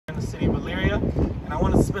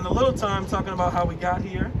spend a little time talking about how we got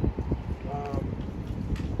here.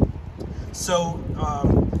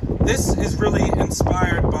 This is really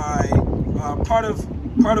inspired by part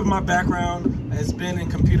of my background has been in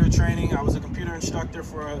computer training. I was a computer instructor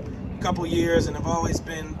for a couple years, and I've always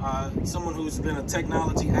been someone who's been a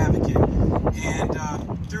technology advocate.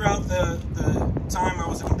 And throughout the time I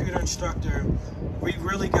was a computer instructor, we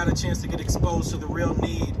really got a chance to get exposed to the real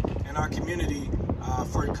need in our community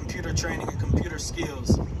for computer training and computer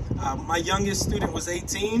skills. My youngest student was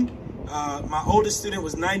 18. My oldest student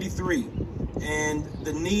was 93. And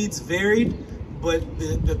the needs varied, but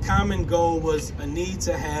the common goal was a need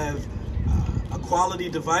to have a quality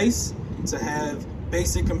device, to have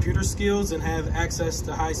basic computer skills, and have access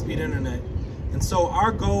to high-speed internet. And so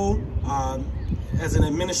our goal as an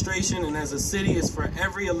administration and as a city is for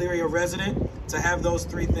every Elyria resident to have those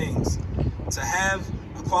three things: to have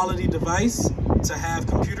a quality device, to have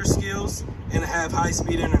computer skills, and to have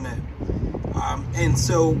high-speed internet. And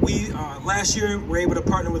so we, last year, were able to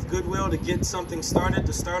partner with Goodwill to get something started,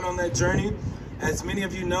 to start on that journey. As many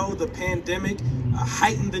of you know, the pandemic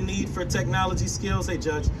heightened the need for technology skills. Hey,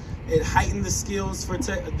 Judge. It heightened the skills for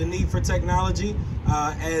the need for technology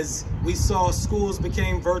as we saw schools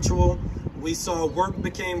became virtual, we saw work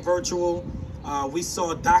became virtual, we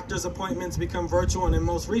saw doctor's appointments become virtual, and then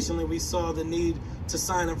most recently we saw the need to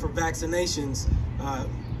sign up for vaccinations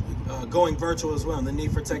going virtual as well, and the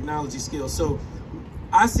need for technology skills. So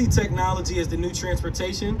I see technology as the new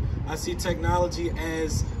transportation. I see technology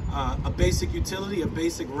as a basic utility, a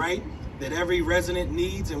basic right that every resident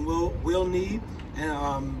needs and will need.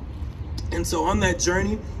 And so on that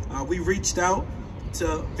journey, we reached out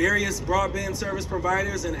to various broadband service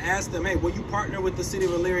providers and asked them, hey, will you partner with the city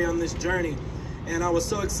of Elyria on this journey? And I was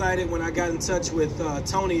so excited when I got in touch with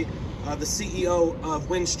Tony, the CEO of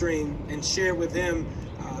Windstream, and shared with him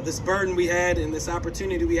this burden we had and this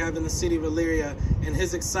opportunity we have in the city of Elyria, and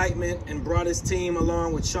his excitement, and brought his team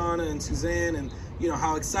along with Shauna and Suzanne, and you know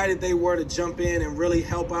how excited they were to jump in and really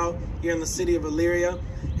help out here in the city of Elyria.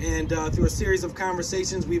 And through a series of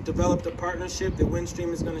conversations, we've developed a partnership that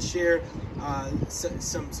Windstream is going to share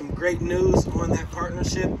some great news on that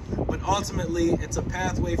partnership. But ultimately, it's a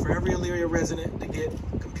pathway for every Elyria resident to get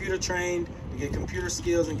computer trained, to get computer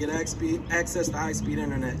skills, and get access to high-speed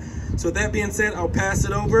internet. So with that being said, I'll pass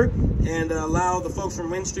it over and allow the folks from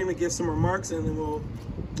Windstream to give some remarks, and then we'll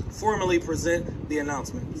formally present the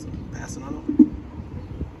announcement. So passing on over.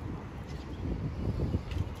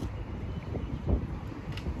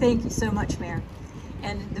 Thank you so much, Mayor.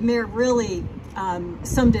 And the Mayor really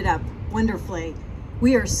summed it up wonderfully.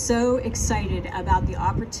 We are so excited about the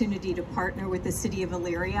opportunity to partner with the city of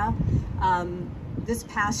Elyria. This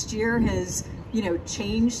past year has,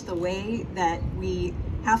 changed the way that we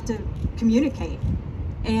have to communicate.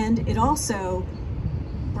 And it also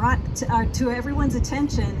brought to everyone's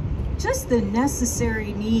attention just the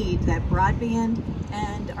necessary need that broadband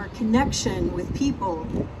and our connection with people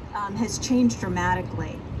has changed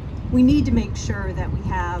dramatically. We need to make sure that we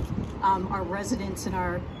have our residents and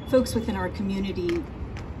our folks within our community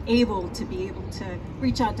able to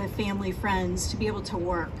reach out to family, friends, to be able to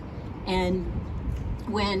work. And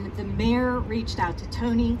when the mayor reached out to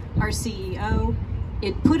Tony, our CEO,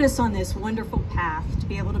 it put us on this wonderful path to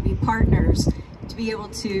be able to be partners, to be able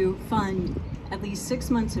to fund at least 6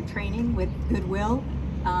 months of training with Goodwill,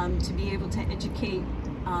 to be able to educate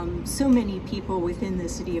so many people within the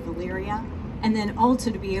city of Elyria, and then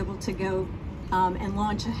also to be able to go and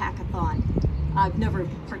launch a hackathon. I've never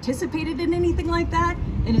participated in anything like that,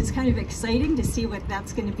 and it's kind of exciting to see what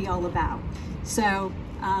that's going to be all about. So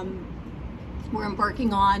we're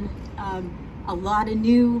embarking on a lot of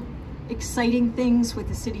new exciting things with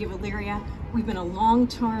the city of Elyria. We've been a long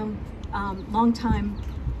time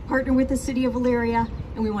partner with the city of Elyria,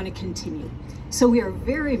 and we want to continue. So we are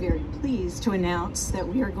very, very pleased to announce that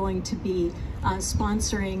we are going to be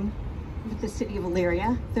sponsoring with the city of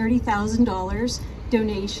Elyria $30,000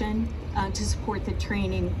 donation to support the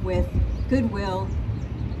training with Goodwill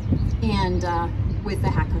and with the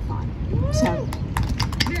hackathon. So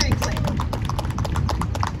very excited.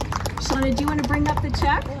 Shauna, do you want to bring up the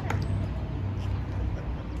check?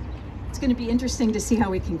 It's going to be interesting to see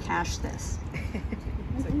how we can cash this.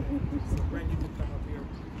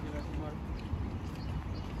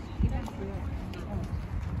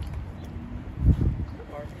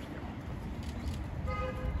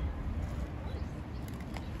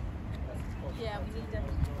 Yeah, we need to.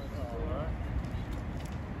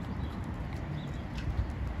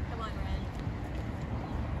 Come on, Ren.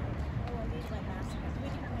 Oh, I need my mask. Do we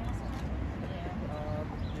need our mask on?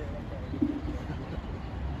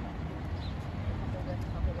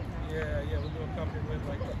 Yeah. Yeah, we'll do a company win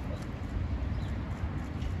like that.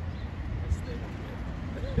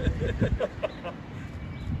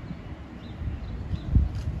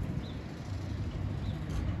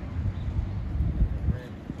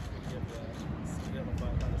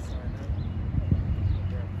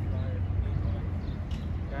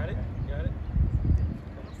 Got it?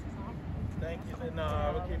 Thank you. No,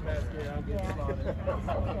 we'll keep asking. I'll get started.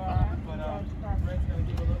 But Brent's going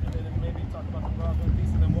to give a little bit and maybe talk about the broadband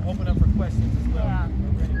piece, and then we'll open up for questions as well. Yeah.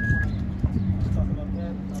 Ready to talk about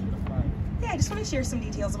that? I'll get a flyer. Yeah, I just want to share some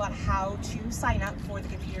details about how to sign up for the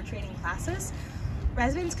computer training classes.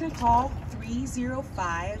 Residents can call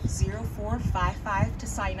 305-0455 to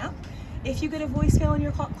sign up. If you get a voicemail and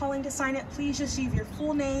you're calling to sign up, please just leave your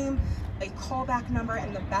full name, a callback number,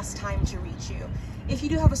 and the best time to reach you. If you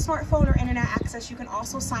do have a smartphone or internet access, you can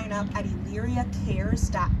also sign up at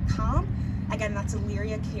ElyriaCares.com. Again, that's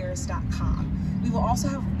ElyriaCares.com. We will also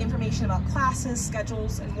have information about classes,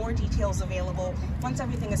 schedules, and more details available once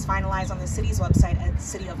everything is finalized on the city's website at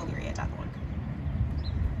cityofelyria.org.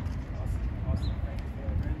 Awesome. Thank you for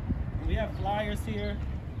that, Brent. We have flyers here.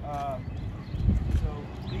 So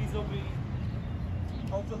these will be,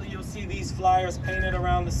 hopefully you'll see these flyers painted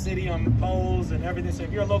around the city on the poles and everything. So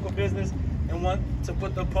if you're a local business and want to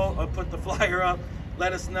put the flyer up,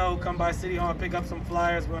 let us know. Come by City Hall and pick up some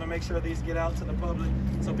flyers. We want to make sure these get out to the public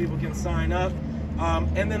so people can sign up.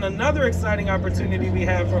 And then another exciting opportunity we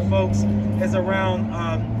have for folks is around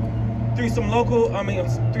through some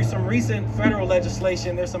recent federal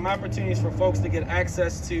legislation. There's some opportunities for folks to get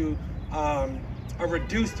access to a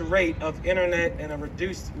reduced rate of internet and a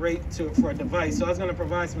reduced rate for a device. So I was going to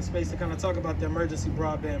provide some space to kind of talk about the emergency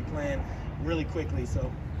broadband plan really quickly.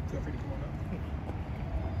 So feel free to come on up.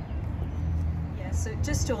 Yeah, so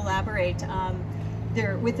just to elaborate,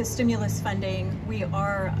 with the stimulus funding, we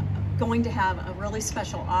are going to have a really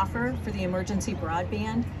special offer for the emergency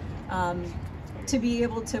broadband to be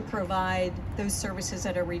able to provide those services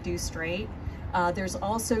at a reduced rate. There's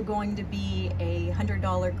also going to be a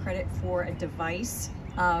 $100 credit for a device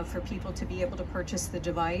for people to be able to purchase the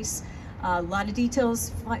device. A lot of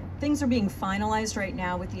details, things are being finalized right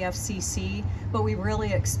now with the FCC, but we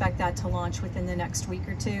really expect that to launch within the next week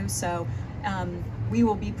or two. So we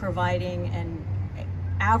will be providing and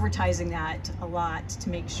advertising that a lot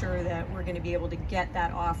to make sure that we're going to be able to get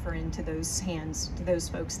that offer into those hands, to those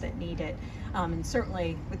folks that need it. And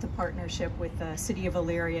certainly with the partnership with the City of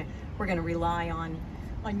Elyria, we're going to rely on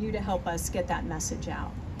you to help us get that message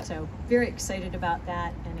out. So very excited about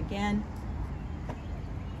that. And again,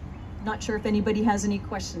 not sure if anybody has any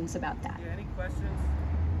questions about that. Yeah, any questions?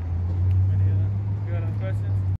 Any other questions?